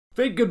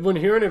Fake Good One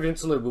here, and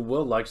eventually we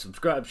will like,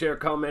 subscribe, share,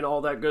 comment,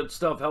 all that good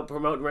stuff, help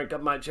promote and rank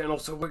up my channel.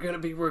 So we're going to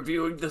be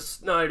reviewing the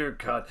Snyder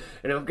Cut,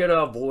 and I'm going to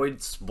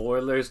avoid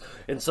spoilers.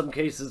 In some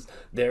cases,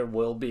 there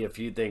will be a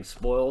few things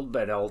spoiled,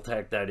 but I'll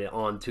tack that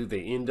on to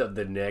the end of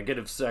the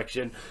negative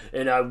section,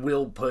 and I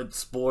will put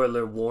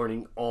spoiler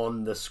warning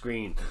on the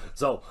screen.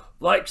 So,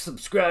 like,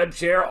 subscribe,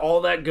 share,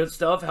 all that good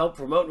stuff, help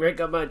promote and rank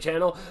up my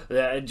channel.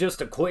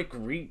 Just a quick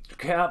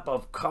recap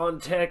of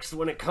context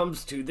when it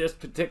comes to this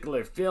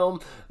particular film.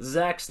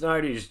 Zack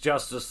Snyder's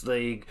Justice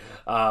League,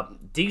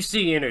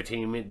 DC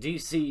Entertainment,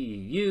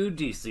 DCEU,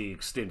 DC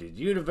Extended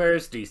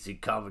Universe, DC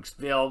Comics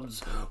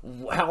Films,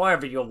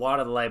 however you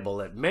want to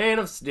label it. Man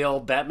of Steel,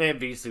 Batman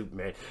v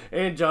Superman,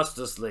 and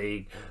Justice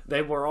League.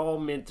 They were all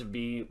meant to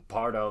be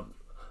part of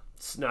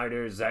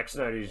Zack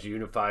Snyder's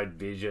unified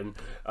vision.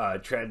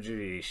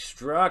 Tragedy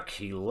struck.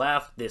 He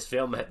left. This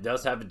film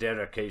does have a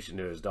dedication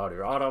to his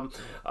daughter Autumn,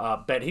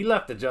 but he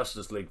left the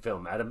Justice League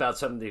film at about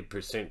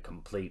 70%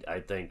 complete, I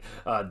think.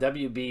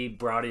 WB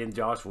brought in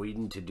Joss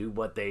Whedon to do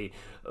what they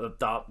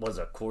thought was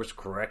a course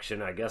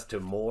correction, I guess, to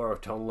more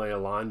tonally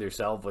align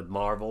themselves with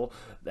Marvel.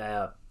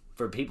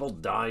 For people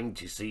dying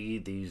to see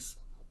these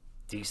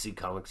DC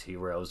Comics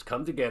heroes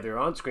come together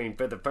on screen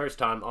for the first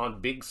time on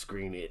big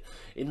screen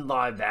in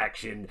live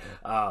action.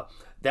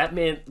 That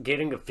meant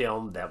getting a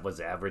film that was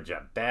average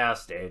at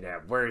best, and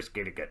at worst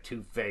getting a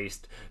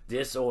two-faced,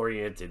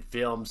 disoriented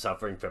film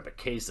suffering from a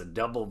case of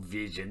double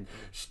vision,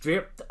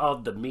 stripped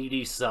of the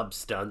meaty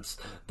substance,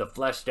 the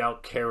fleshed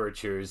out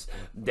characters,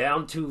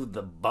 down to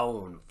the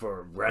bone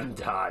for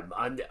runtime,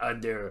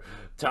 under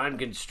time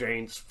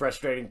constraints,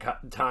 frustrating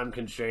time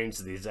constraints.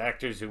 These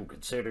actors who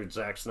considered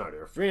Zack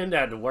Snyder a friend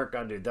had to work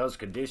under those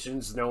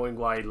conditions, knowing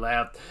why he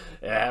left,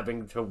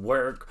 having to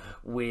work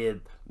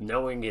with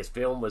knowing his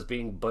film was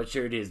being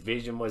butchered, his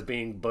vision was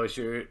being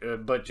butchered,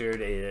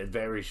 a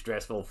very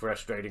stressful,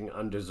 frustrating,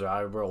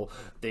 undesirable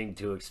thing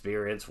to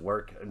experience,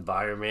 work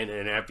environment.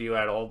 And after you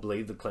had all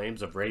believed the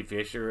claims of Ray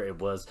Fisher, it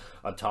was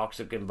a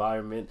toxic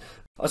environment.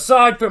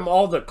 Aside from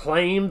all the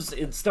claims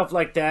and stuff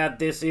like that,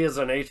 this is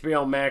an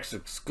HBO Max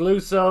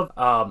exclusive.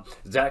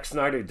 Zack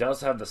Snyder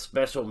does have a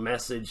special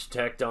message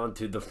tacked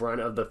onto the front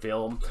of the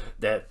film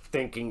that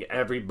thanking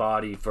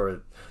everybody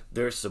for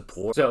their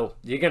support. So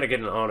you're going to get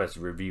an honest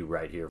review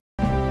right here.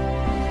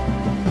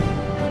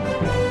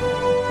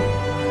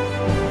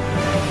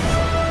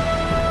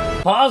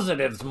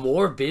 Positives: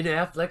 more Ben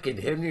Affleck and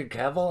Henry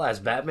Cavill as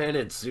Batman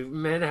and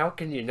Superman. How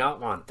can you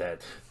not want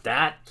that?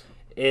 That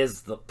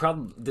is the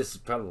problem. This is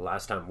probably the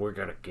last time we're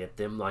gonna get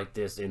them like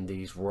this in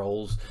these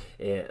roles,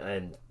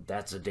 and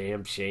that's a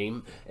damn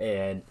shame.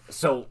 And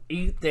so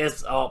eat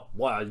this up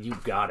while you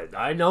got it.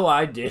 I know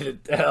I did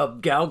it.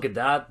 Gal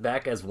Gadot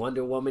back as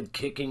Wonder Woman,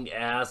 kicking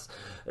ass.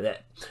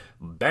 That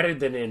better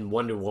than in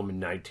Wonder Woman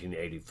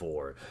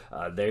 1984.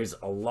 There's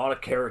a lot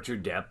of character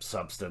depth,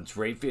 substance.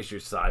 Ray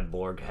Fisher's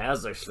Cyborg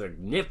has a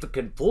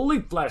significant,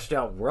 fully fleshed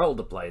out role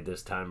to play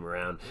this time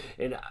around,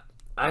 and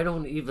I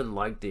don't even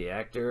like the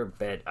actor,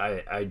 but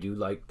I do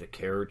like the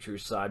character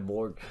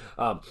Cyborg.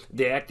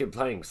 The actor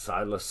playing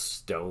Silas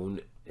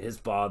Stone, his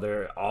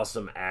father,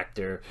 awesome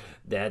actor.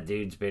 That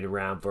dude's been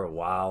around for a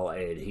while,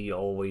 and he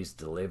always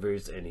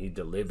delivers, and he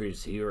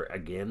delivers here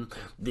again.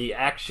 The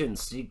action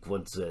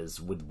sequences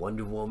with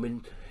Wonder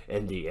Woman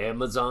and the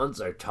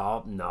Amazons are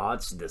top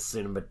notch. The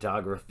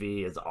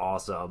cinematography is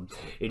awesome.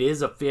 It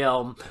is a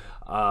film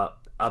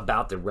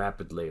about the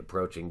rapidly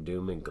approaching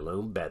doom and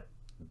gloom, but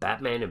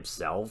Batman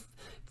himself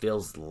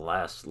feels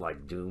less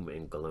like doom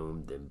and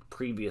gloom than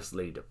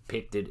previously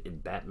depicted in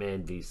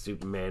Batman v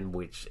Superman,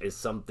 which is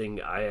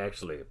something I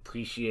actually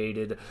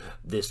appreciated.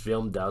 This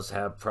film does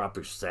have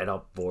proper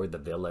setup for the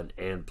villain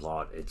and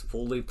plot. It's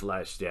fully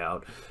fleshed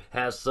out,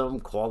 has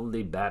some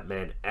quality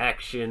Batman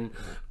action,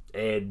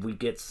 and we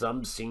get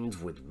some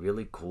scenes with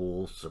really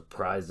cool,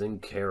 surprising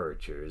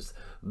characters.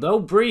 Though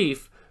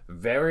brief,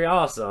 very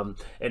awesome.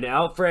 And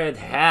Alfred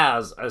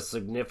has a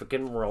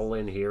significant role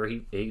in here.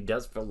 He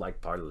does feel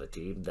like part of the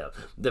team.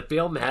 The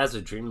film has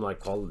a dreamlike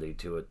quality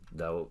to it,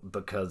 though,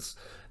 because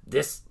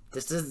this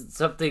is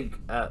something,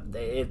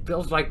 it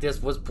feels like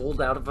this was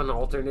pulled out of an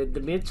alternate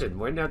dimension.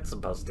 We're not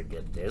supposed to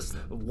get this.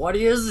 What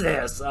is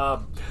this?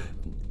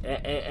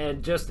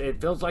 And just, it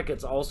feels like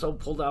it's also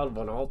pulled out of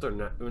an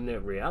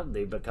alternate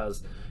reality,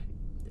 because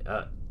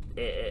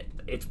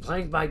it's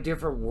playing by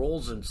different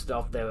rules and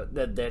stuff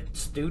that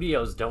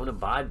studios don't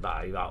abide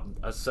by.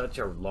 Such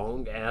a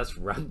long ass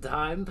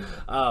runtime,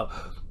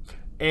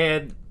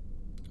 and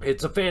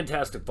it's a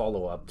fantastic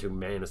follow-up to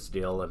Man of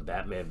Steel and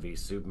Batman v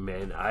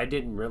Superman. I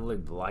didn't really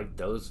like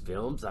those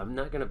films. I'm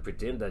not going to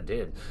pretend I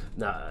did.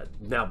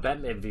 Now,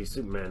 Batman v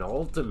Superman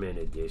Ultimate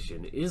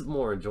Edition is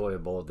more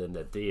enjoyable than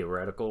the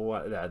theoretical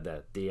one,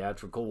 the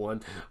theatrical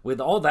one.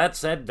 With all that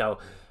said, though,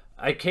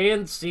 I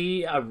can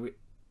see I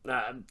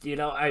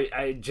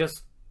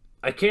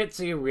can't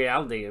see a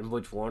reality in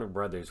which Warner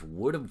Brothers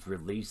would have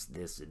released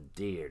this in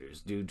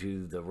theaters due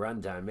to the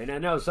runtime. And I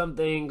know some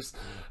things,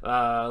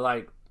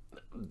 like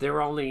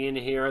they're only in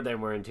here. They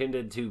were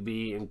intended to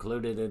be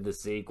included in the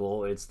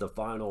sequel. It's the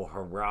final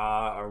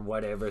hurrah or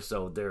whatever,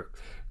 so they're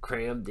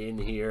crammed in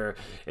here,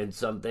 and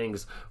some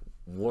things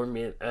were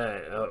meant...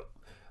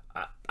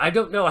 I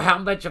don't know how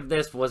much of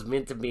this was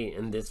meant to be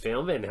in this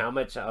film and how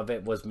much of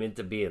it was meant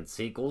to be in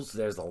sequels.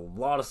 There's a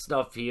lot of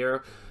stuff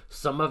here.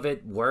 Some of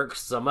it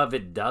works, some of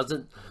it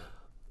doesn't.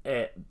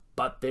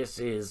 But this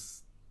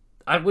is...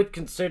 I would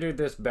consider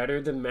this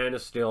better than Man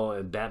of Steel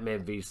and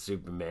Batman v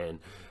Superman.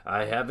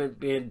 I haven't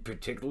been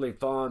particularly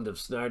fond of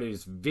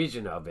Snyder's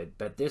vision of it,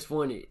 but this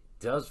one, it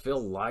does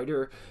feel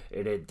lighter,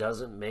 and it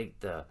doesn't make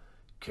the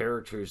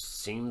characters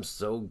seem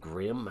so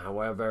grim.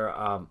 However,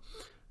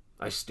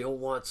 I still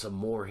want some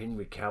more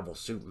Henry Cavill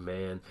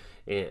Superman,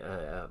 and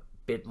a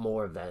bit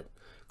more of that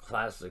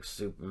classic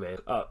Superman.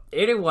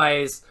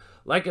 Anyways,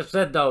 like I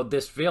said though,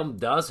 this film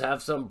does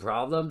have some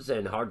problems,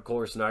 and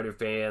hardcore Snyder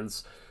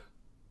fans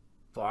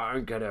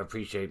aren't going to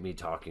appreciate me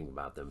talking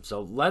about them.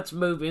 So let's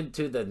move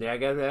into the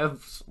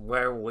negatives,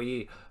 where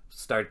we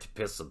start to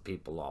piss some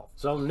people off.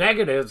 So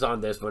negatives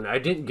on this one, I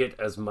didn't get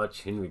as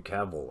much Henry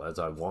Cavill as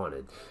I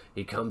wanted.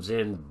 He comes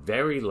in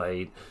very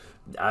late.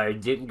 I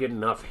didn't get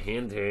enough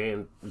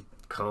hand-to-hand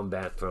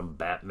combat from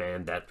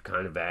Batman, that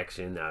kind of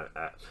action.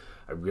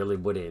 I really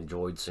would have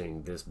enjoyed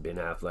seeing this Ben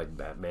Affleck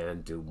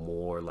Batman do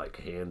more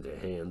like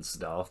hand-to-hand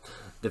stuff.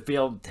 The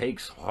film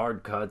takes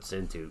hard cuts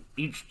into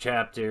each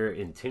chapter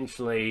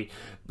intentionally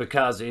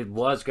because it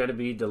was going to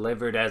be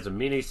delivered as a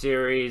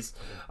miniseries.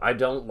 I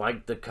don't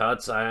like the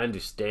cuts. I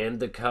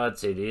understand the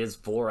cuts. It is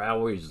 4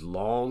 hours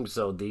long,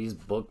 so these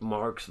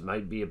bookmarks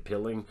might be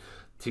appealing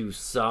to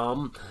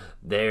some.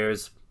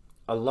 There's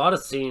a lot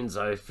of scenes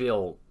I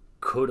feel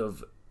could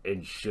have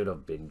and should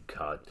have been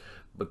cut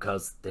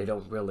because they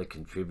don't really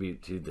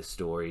contribute to the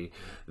story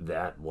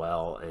that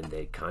well, and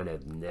they kind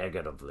of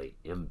negatively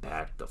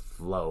impact the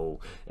flow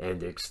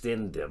and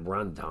extend the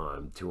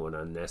runtime to an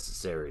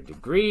unnecessary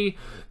degree.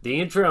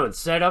 The intro and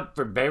setup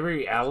for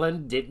Barry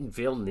Allen didn't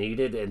feel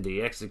needed, and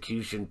the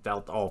execution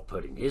felt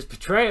off-putting. His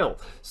portrayal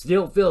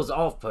still feels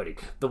off-putting.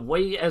 The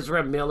way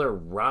Ezra Miller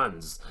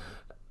runs,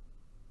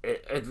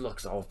 it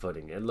looks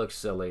off-putting, it looks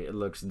silly, it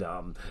looks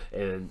dumb,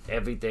 and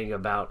everything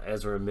about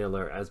Ezra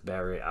Miller as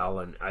Barry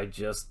Allen, I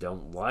just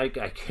don't like.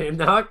 I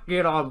cannot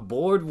get on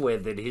board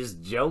with it. His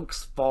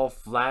jokes fall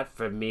flat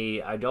for me.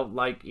 I don't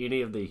like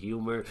any of the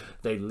humor.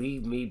 They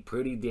leave me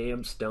pretty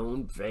damn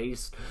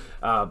stone-faced.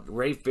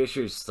 Ray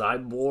Fisher's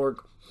Cyborg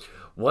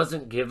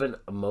wasn't given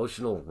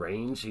emotional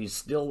range. He's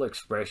still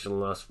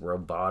expressionless,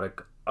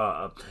 robotic,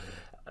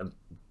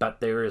 but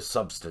there is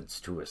substance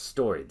to his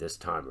story this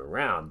time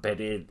around. But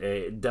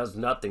it does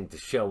nothing to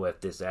show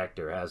if this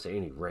actor has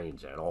any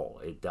range at all.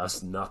 It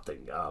does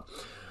nothing.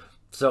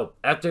 So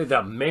after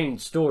the main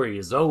story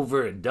is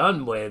over and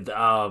done with,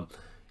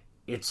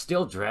 it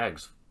still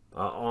drags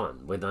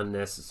on with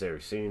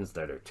unnecessary scenes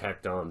that are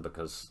tacked on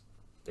because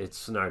it's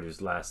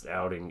Snyder's last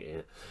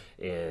outing.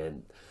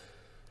 And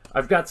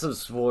I've got some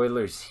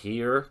spoilers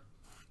here.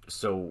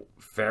 So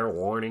fair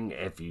warning,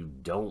 if you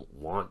don't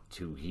want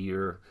to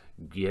hear,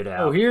 get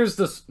out. Oh, here's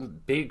the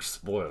big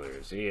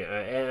spoilers. Yeah,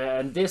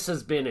 and this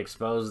has been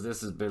exposed.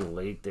 This has been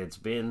leaked. It's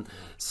been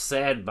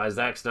said by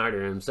Zack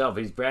Snyder himself.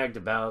 He's bragged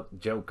about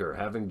Joker,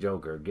 having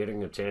Joker,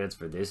 getting a chance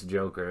for this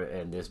Joker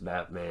and this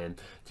Batman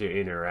to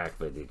interact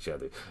with each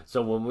other.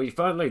 So when we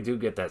finally do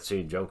get that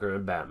scene, Joker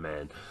and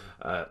Batman,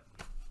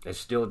 I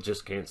still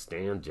just can't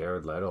stand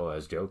Jared Leto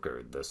as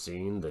Joker. The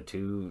scene, the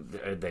two,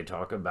 they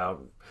talk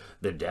about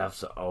the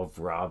deaths of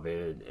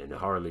Robin and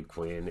Harley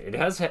Quinn. It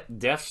has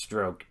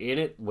Deathstroke in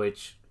it,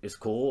 which is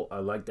cool. I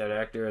like that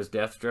actor as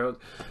Deathstroke.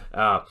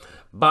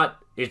 But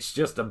it's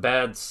just a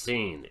bad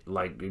scene.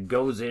 Like, it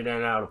goes in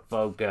and out of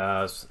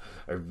focus.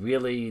 I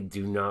really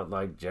do not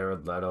like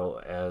Jared Leto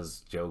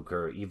as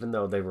Joker, even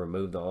though they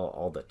removed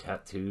all the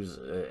tattoos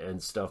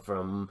and stuff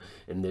from him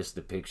in this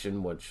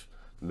depiction, which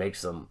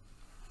makes them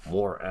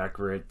more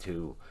accurate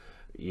to,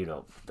 you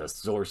know, the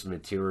source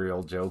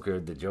material Joker,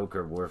 the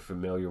Joker we're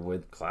familiar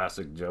with,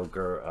 classic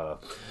Joker.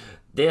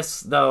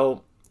 This,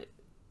 though,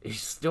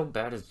 he's still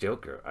bad as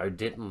Joker. I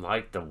didn't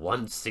like the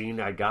one scene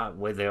I got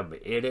with him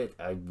in it.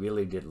 I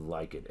really didn't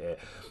like it.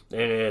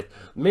 And it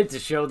meant to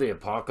show the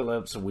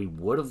apocalypse we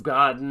would have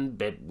gotten,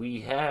 but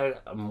we had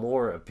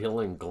more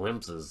appealing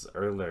glimpses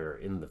earlier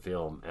in the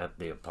film at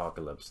the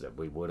apocalypse that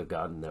we would have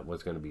gotten that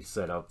was going to be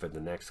set up for the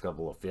next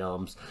couple of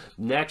films.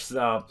 Next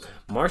up,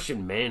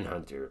 Martian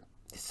Manhunter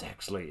is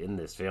actually in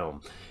this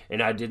film,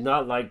 and I did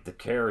not like the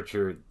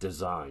character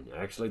design.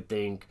 I actually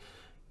think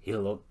he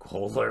looked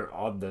cooler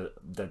on the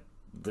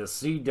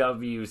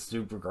CW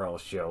Supergirl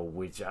show,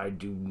 which I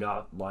do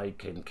not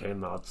like and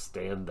cannot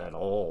stand at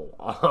all.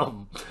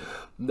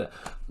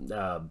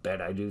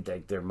 But I do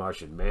think their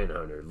Martian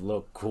Manhunter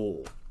looked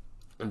cool.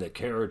 And the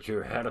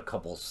character had a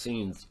couple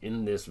scenes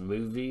in this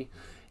movie,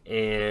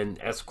 and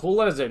as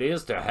cool as it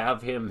is to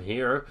have him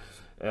here,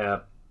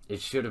 it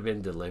should have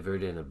been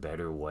delivered in a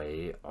better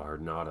way, or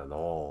not at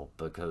all,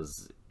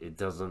 because it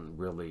doesn't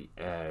really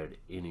add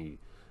any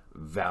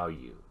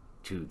value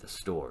to the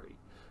story.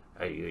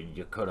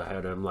 You could have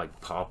had him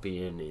like pop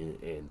in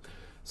and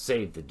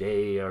save the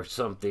day or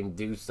something,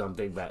 do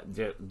something. But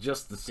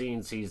just the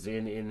scenes he's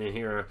in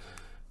here,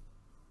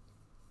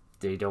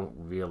 they don't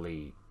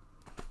really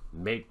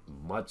make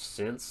much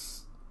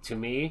sense to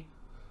me.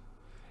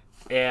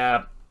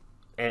 And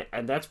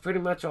that's pretty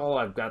much all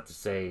I've got to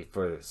say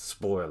for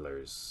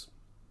spoilers.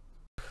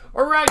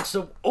 Alright,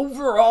 so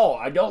overall,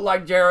 I don't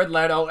like Jared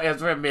Leto,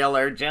 Ezra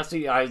Miller,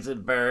 Jesse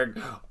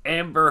Eisenberg,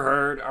 Amber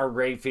Heard, or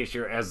Ray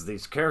Fisher as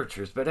these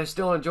characters, but I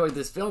still enjoyed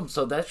this film,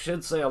 so that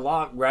should say a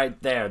lot right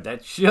there.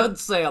 That should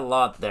say a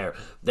lot there.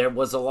 There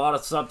was a lot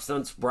of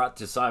substance brought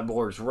to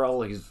Cyborg's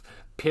role. He's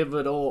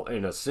pivotal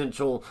and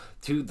essential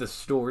to the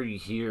story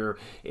here,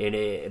 and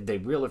they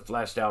really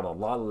fleshed out a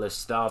lot of this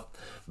stuff,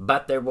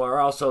 but there were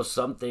also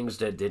some things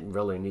that didn't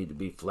really need to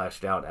be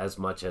fleshed out as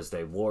much as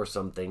they were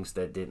some things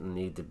that didn't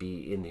need to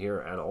be in here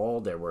at all.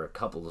 There were a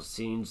couple of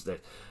scenes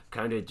that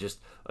kind of just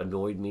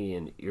annoyed me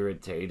and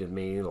irritated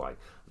me, like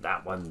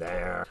that one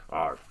there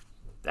or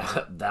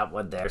that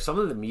one there. Some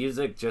of the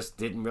music just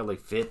didn't really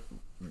fit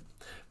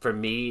for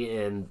me,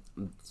 and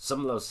some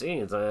of those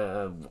scenes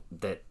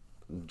that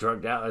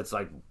drugged out, it's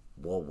like,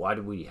 well, why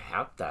do we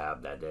have to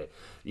have that day?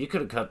 You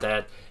could have cut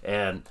that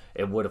and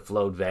it would have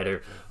flowed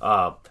better.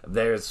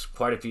 There's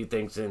quite a few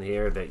things in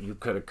here that you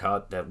could have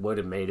cut that would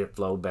have made it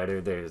flow better.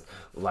 There's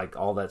like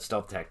all that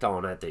stuff tacked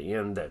on at the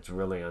end that's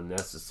really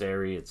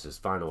unnecessary. It's his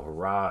final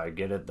hurrah. I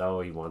get it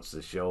though. He wants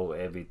to show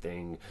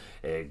everything,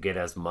 get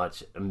as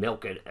much,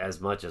 milk it as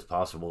much as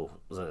possible,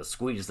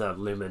 squeeze that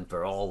lemon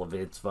for all of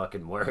its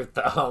fucking worth.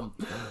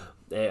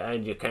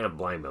 And you can't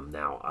blame him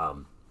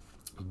now.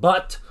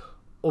 But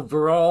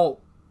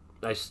overall,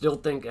 I still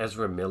think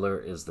Ezra Miller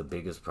is the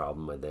biggest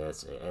problem with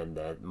this, and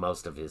that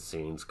most of his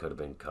scenes could have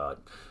been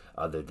cut,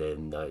 other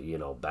than, you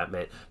know,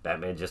 Batman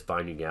just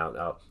finding out,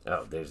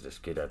 oh, there's this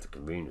kid at the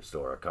convenience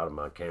store. I caught him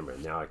on camera,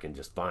 and now I can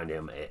just find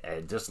him,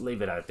 and just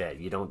leave it at that.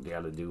 You don't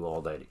got to do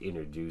all that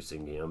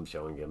introducing him,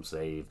 showing him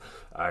save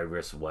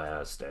Iris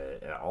West,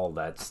 all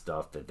that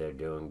stuff that they're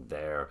doing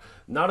there.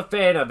 Not a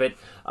fan of it.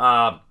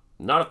 Not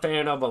a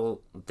fan of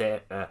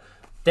that.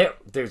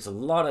 There's a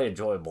lot of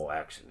enjoyable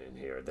action in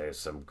here. There's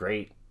some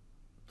great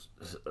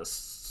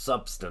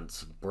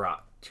substance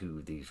brought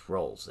to these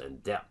roles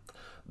and depth,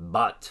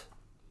 but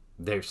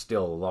there's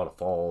still a lot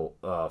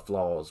of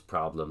flaws,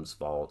 problems,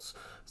 faults.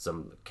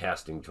 Some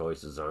casting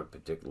choices aren't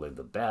particularly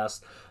the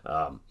best.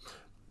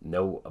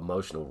 No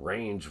emotional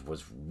range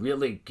was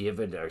really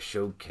given or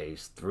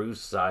showcased through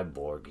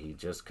Cyborg. He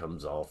just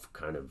comes off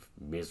kind of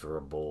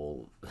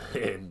miserable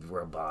and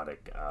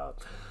robotic.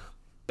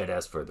 But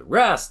as for the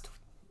rest,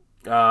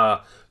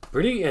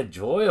 pretty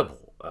enjoyable.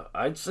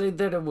 I'd say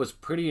that it was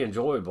pretty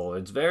enjoyable.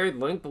 It's very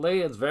lengthy,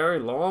 it's very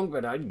long,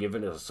 but I'd give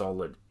it a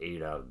solid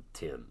 8 out of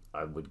 10.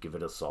 I would give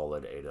it a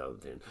solid 8 out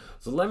of 10.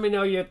 So let me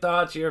know your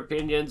thoughts, your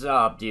opinions.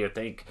 Do you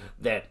think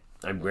that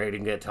I'm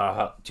rating it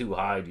too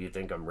high? Do you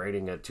think I'm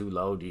rating it too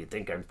low? Do you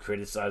think I'm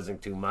criticizing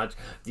too much?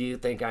 Do you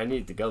think I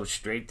need to go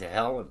straight to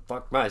hell and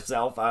fuck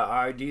myself?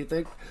 Do you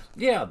think,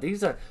 yeah,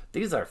 these are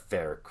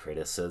fair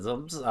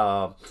criticisms.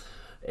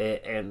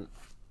 And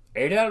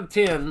 8 out of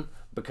 10,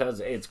 because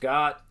it's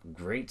got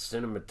great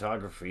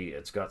cinematography,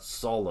 it's got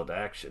solid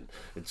action,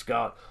 it's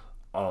got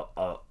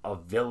a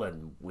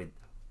villain with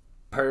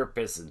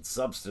purpose and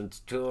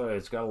substance to it,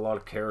 it's got a lot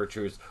of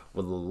characters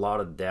with a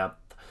lot of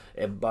depth.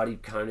 Everybody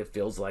kind of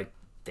feels like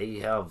they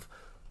have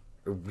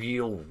a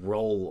real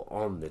role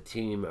on the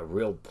team, a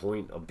real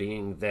point of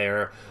being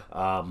there.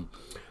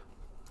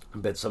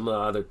 But some of the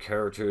other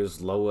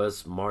characters,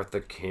 Lois, Martha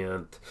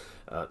Kent,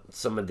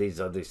 some of these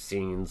other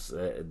scenes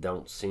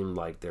don't seem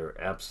like they're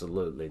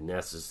absolutely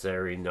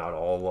necessary. Not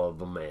all of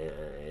them,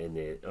 and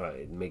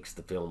it makes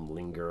the film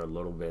linger a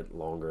little bit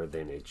longer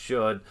than it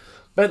should.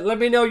 But let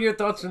me know your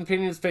thoughts and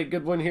opinions. Fake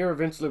good one here.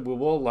 Eventually we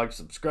will. Like,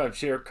 subscribe,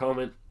 share,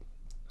 comment.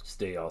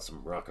 Stay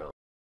awesome. Rock on.